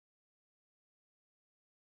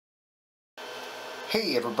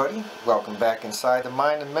Hey everybody, welcome back inside the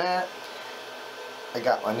Mind of Matt. I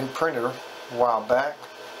got my new printer a while back.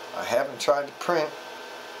 I haven't tried to print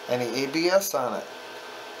any ABS on it.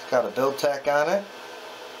 It's got a Buildtak on it.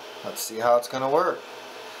 Let's see how it's going to work.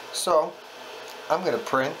 So, I'm going to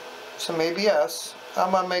print some ABS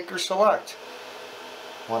on my Maker Select.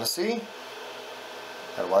 Want to see?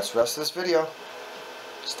 Gotta watch the rest of this video.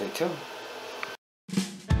 Stay tuned.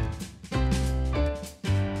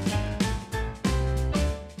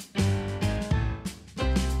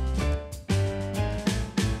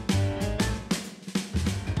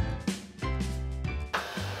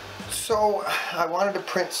 So I wanted to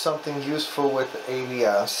print something useful with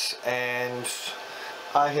ABS, and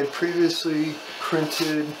I had previously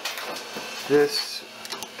printed this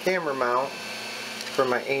camera mount for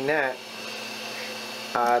my A-net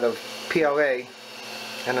out of PLA,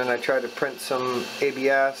 and then I tried to print some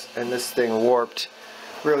ABS and this thing warped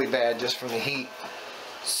really bad just from the heat.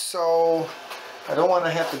 So I don't want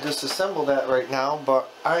to have to disassemble that right now, but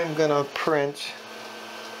I'm gonna print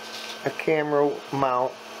a camera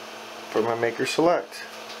mount for my Maker Select,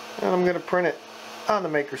 and I'm going to print it on the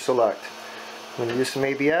Maker Select. I'm going to use some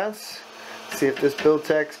ABS, see if this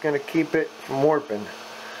Buildtak's going to keep it from warping.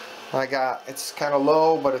 It's kind of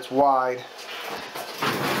low, but it's wide.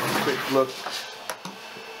 Quick look.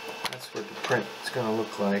 That's what the print is going to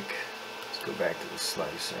look like. Let's go back to the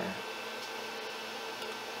slicer.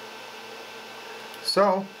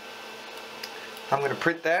 So I'm going to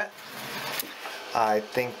print that. I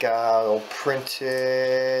think I'll print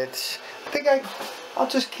it. I'll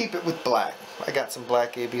just keep it with black. I got some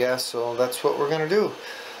black ABS, so that's what we're gonna do.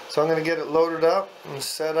 So I'm gonna get it loaded up and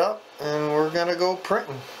set up, and we're gonna go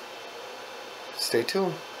printing. Stay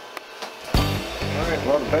tuned. Alright,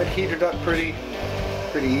 well, the bed heated up pretty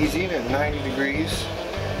easy to 90 degrees.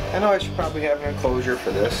 I know I should probably have an enclosure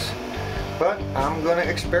for this, but I'm gonna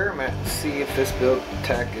experiment and see if this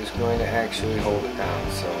Buildtak is going to actually hold it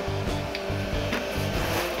down. So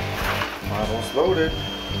model's loaded.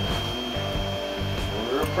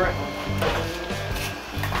 We're printing.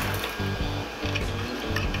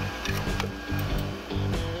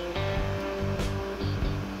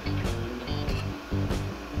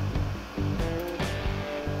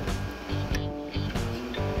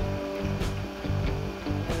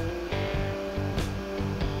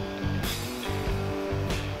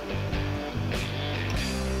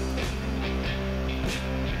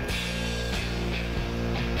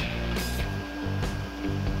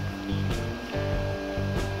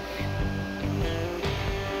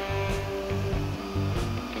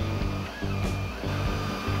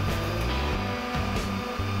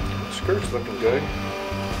 Skirt's looking good.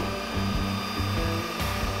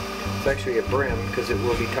 It's actually a brim because it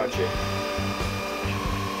will be touching.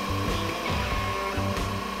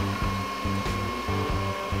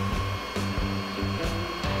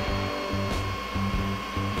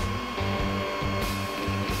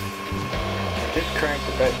 I did crank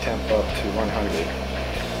the bed temp up to 100.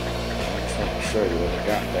 I just want to show you what I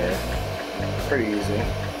got there. Pretty easy.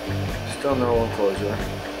 Still no enclosure.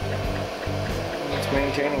 It's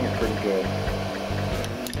maintaining it pretty good.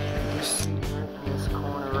 You see in this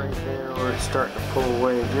corner right there where it's starting to pull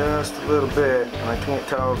away just a little bit, and I can't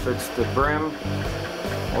tell if it's the brim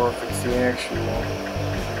or if it's the actual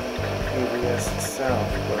ABS itself,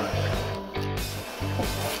 but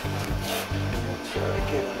I'll try to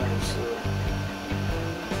get a nice so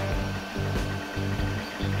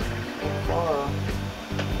far.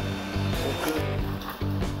 So good.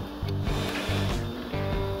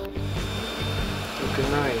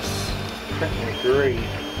 Looking nice, printing it great.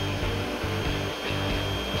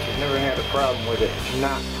 I've never had a problem with it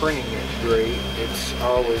not printing it great. It's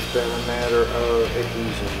always been a matter of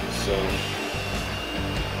adhesion. So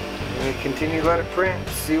I'm going to continue to let it print,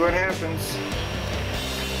 see what happens.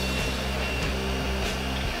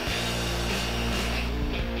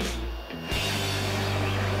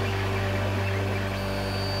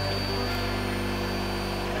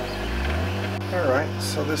 Alright,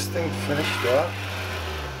 so this thing finished up.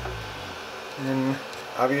 And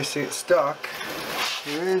obviously it's stuck.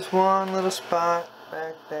 There is one little spot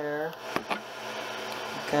back there.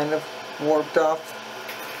 Kind of warped off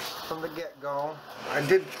from the get-go. I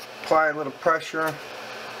did apply a little pressure. I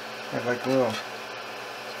had like a little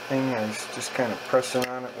thing. I was just kind of pressing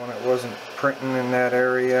on it when it wasn't printing in that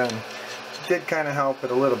area, and it did kind of help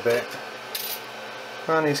it a little bit.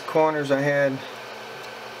 On these corners I had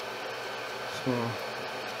some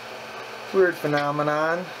weird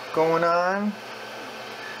phenomenon going on,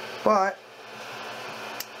 but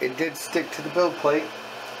it did stick to the build plate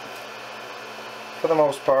for the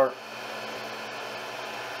most part.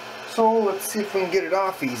 So let's see if we can get it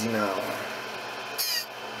off easy now.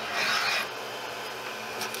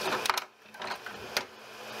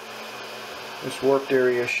 This warped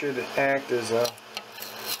area should act as a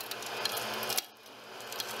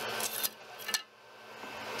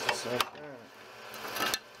just like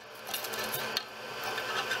that.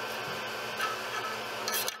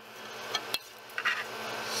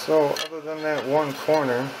 So other than that one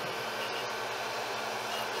corner,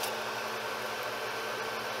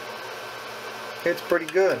 it's pretty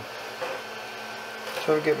good.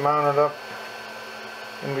 So we get mounted up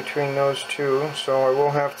in between those two, so I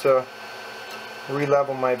will have to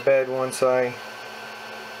re-level my bed once I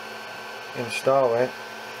install it.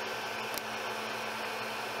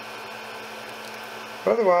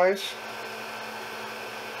 Otherwise,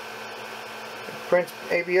 it prints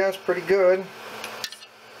ABS pretty good.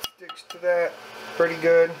 Sticks to that pretty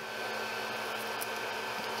good.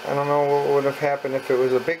 I don't know what would have happened if it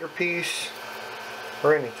was a bigger piece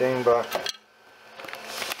or anything, but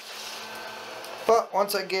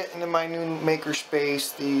once I get into my new maker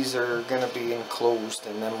space, these are going to be enclosed,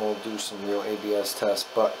 and then we'll do some real ABS tests.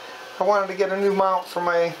 But I wanted to get a new mount for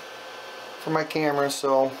my camera,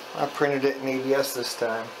 so I printed it in ABS this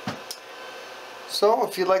time. So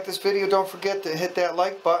if you like this video, don't forget to hit that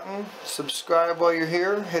like button, subscribe while you're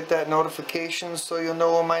here, hit that notification so you'll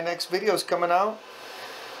know when my next video is coming out.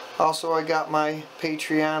 Also, I got my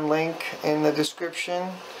Patreon link in the description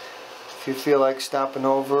if you feel like stopping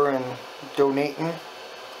over and donating.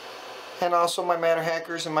 And also my Matter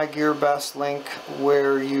Hackers and my Gear Best link,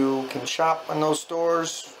 where you can shop in those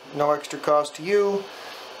stores, no extra cost to you,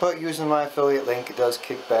 but using my affiliate link, it does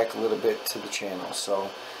kick back a little bit to the channel.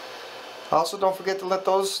 So also don't forget to let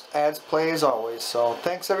those ads play as always. So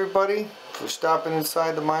thanks everybody for stopping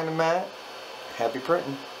inside the Mind of Matt. Happy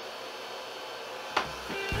printing.